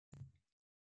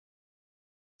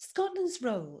Scotland's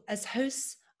role as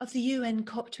hosts of the UN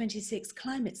COP26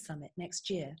 Climate Summit next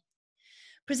year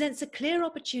presents a clear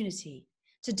opportunity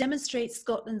to demonstrate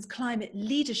Scotland's climate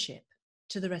leadership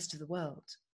to the rest of the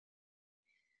world.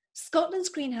 Scotland's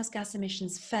greenhouse gas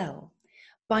emissions fell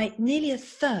by nearly a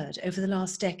third over the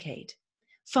last decade,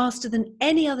 faster than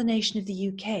any other nation of the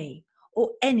UK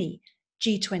or any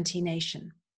G20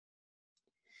 nation.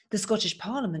 The Scottish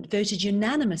Parliament voted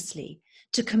unanimously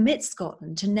to commit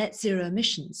Scotland to net zero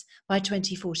emissions by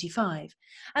 2045,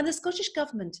 and the Scottish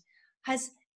Government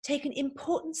has taken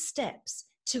important steps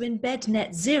to embed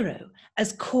net zero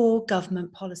as core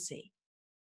government policy.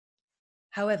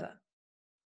 However,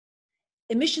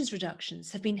 emissions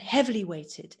reductions have been heavily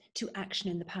weighted to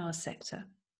action in the power sector.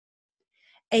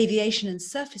 Aviation and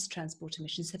surface transport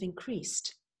emissions have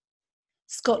increased.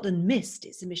 Scotland missed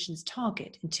its emissions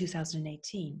target in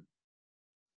 2018.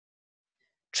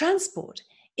 Transport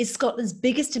is Scotland's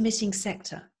biggest emitting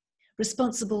sector,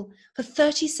 responsible for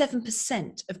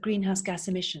 37% of greenhouse gas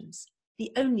emissions,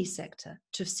 the only sector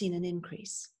to have seen an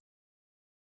increase.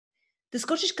 The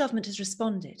Scottish Government has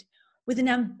responded with an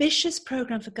ambitious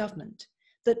programme for government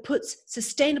that puts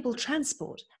sustainable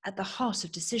transport at the heart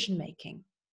of decision-making.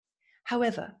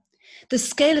 However, the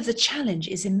scale of the challenge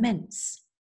is immense.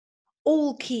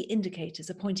 All key indicators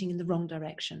are pointing in the wrong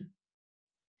direction.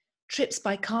 Trips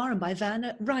by car and by van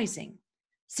are rising.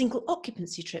 Single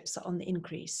occupancy trips are on the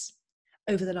increase.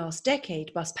 Over the last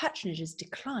decade, bus patronage has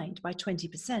declined by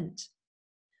 20%.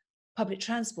 Public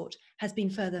transport has been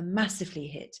further massively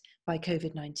hit by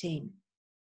COVID-19.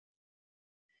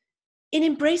 In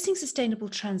embracing sustainable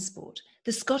transport,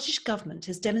 the Scottish Government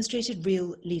has demonstrated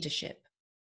real leadership.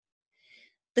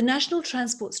 The National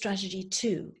Transport Strategy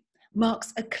 2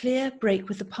 marks a clear break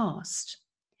with the past.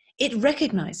 It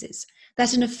recognises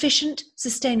that an efficient,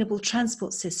 sustainable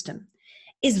transport system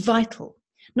is vital,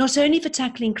 not only for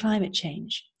tackling climate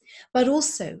change, but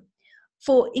also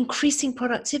for increasing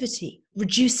productivity,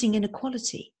 reducing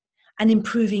inequality, and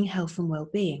improving health and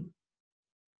well-being.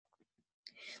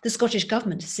 The Scottish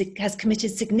Government has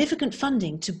committed significant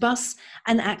funding to bus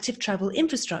and active travel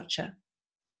infrastructure,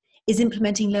 is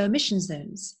implementing low emission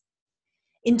zones,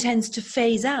 intends to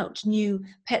phase out new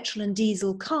petrol and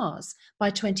diesel cars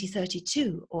by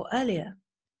 2032 or earlier,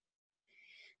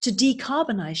 to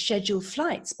decarbonise scheduled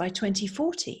flights by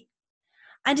 2040,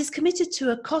 and is committed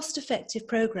to a cost-effective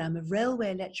programme of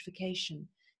railway electrification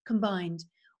combined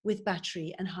with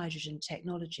battery and hydrogen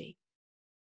technology.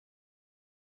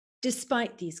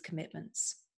 Despite these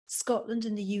commitments, Scotland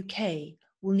and the UK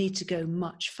will need to go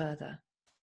much further.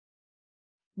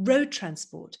 Road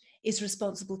transport is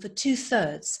responsible for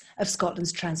 2/3 of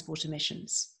Scotland's transport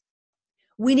emissions.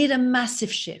 We need a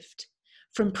massive shift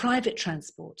from private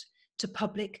transport to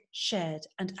public, shared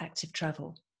and active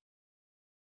travel.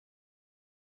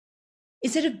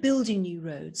 Instead of building new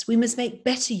roads, we must make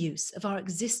better use of our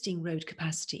existing road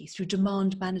capacity through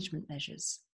demand management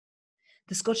measures.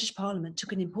 The Scottish Parliament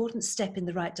took an important step in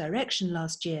the right direction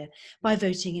last year by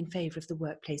voting in favour of the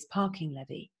workplace parking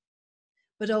levy.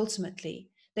 But ultimately,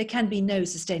 there can be no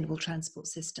sustainable transport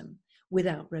system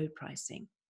without road pricing.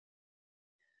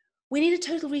 We need a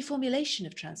total reformulation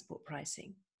of transport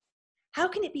pricing. How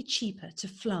can it be cheaper to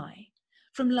fly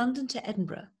from London to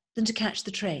Edinburgh than to catch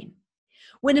the train,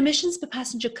 when emissions per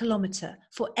passenger kilometre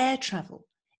for air travel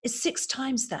is 6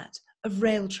 times that of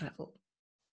rail travel?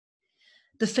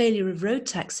 The failure of road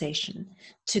taxation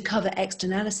to cover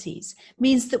externalities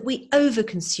means that we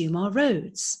overconsume our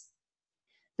roads.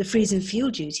 The freeze and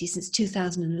fuel duty since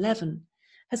 2011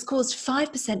 has caused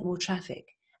 5% more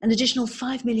traffic, an additional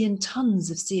 5 million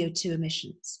tonnes of CO2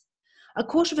 emissions,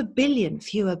 250 million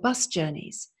fewer bus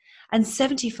journeys, and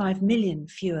 75 million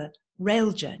fewer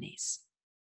rail journeys.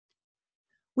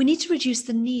 We need to reduce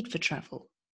the need for travel.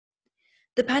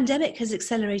 The pandemic has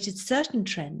accelerated certain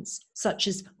trends, such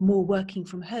as more working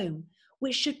from home,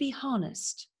 which should be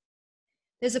harnessed.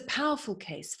 There's a powerful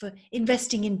case for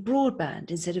investing in broadband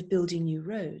instead of building new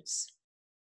roads.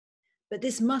 But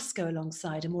this must go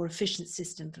alongside a more efficient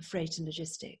system for freight and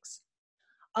logistics.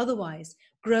 Otherwise,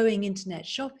 growing internet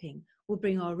shopping will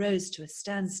bring our roads to a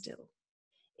standstill.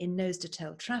 In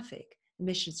nose-to-tail traffic,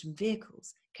 emissions from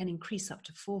vehicles can increase up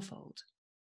to 4-fold.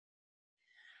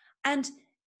 And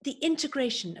the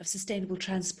integration of sustainable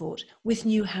transport with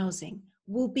new housing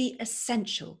will be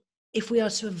essential if we are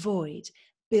to avoid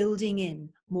building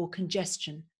in more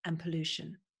congestion and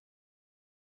pollution.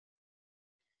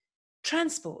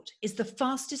 Transport is the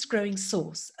fastest growing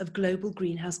source of global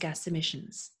greenhouse gas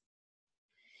emissions.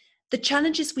 The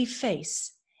challenges we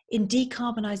face in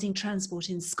decarbonising transport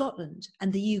in Scotland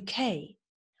and the UK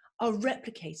are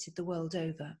replicated the world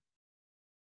over.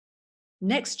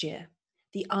 Next year,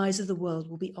 the eyes of the world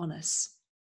will be on us.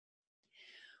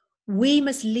 We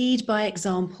must lead by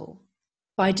example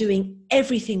by doing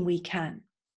everything we can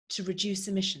to reduce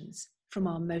emissions from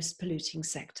our most polluting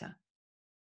sector.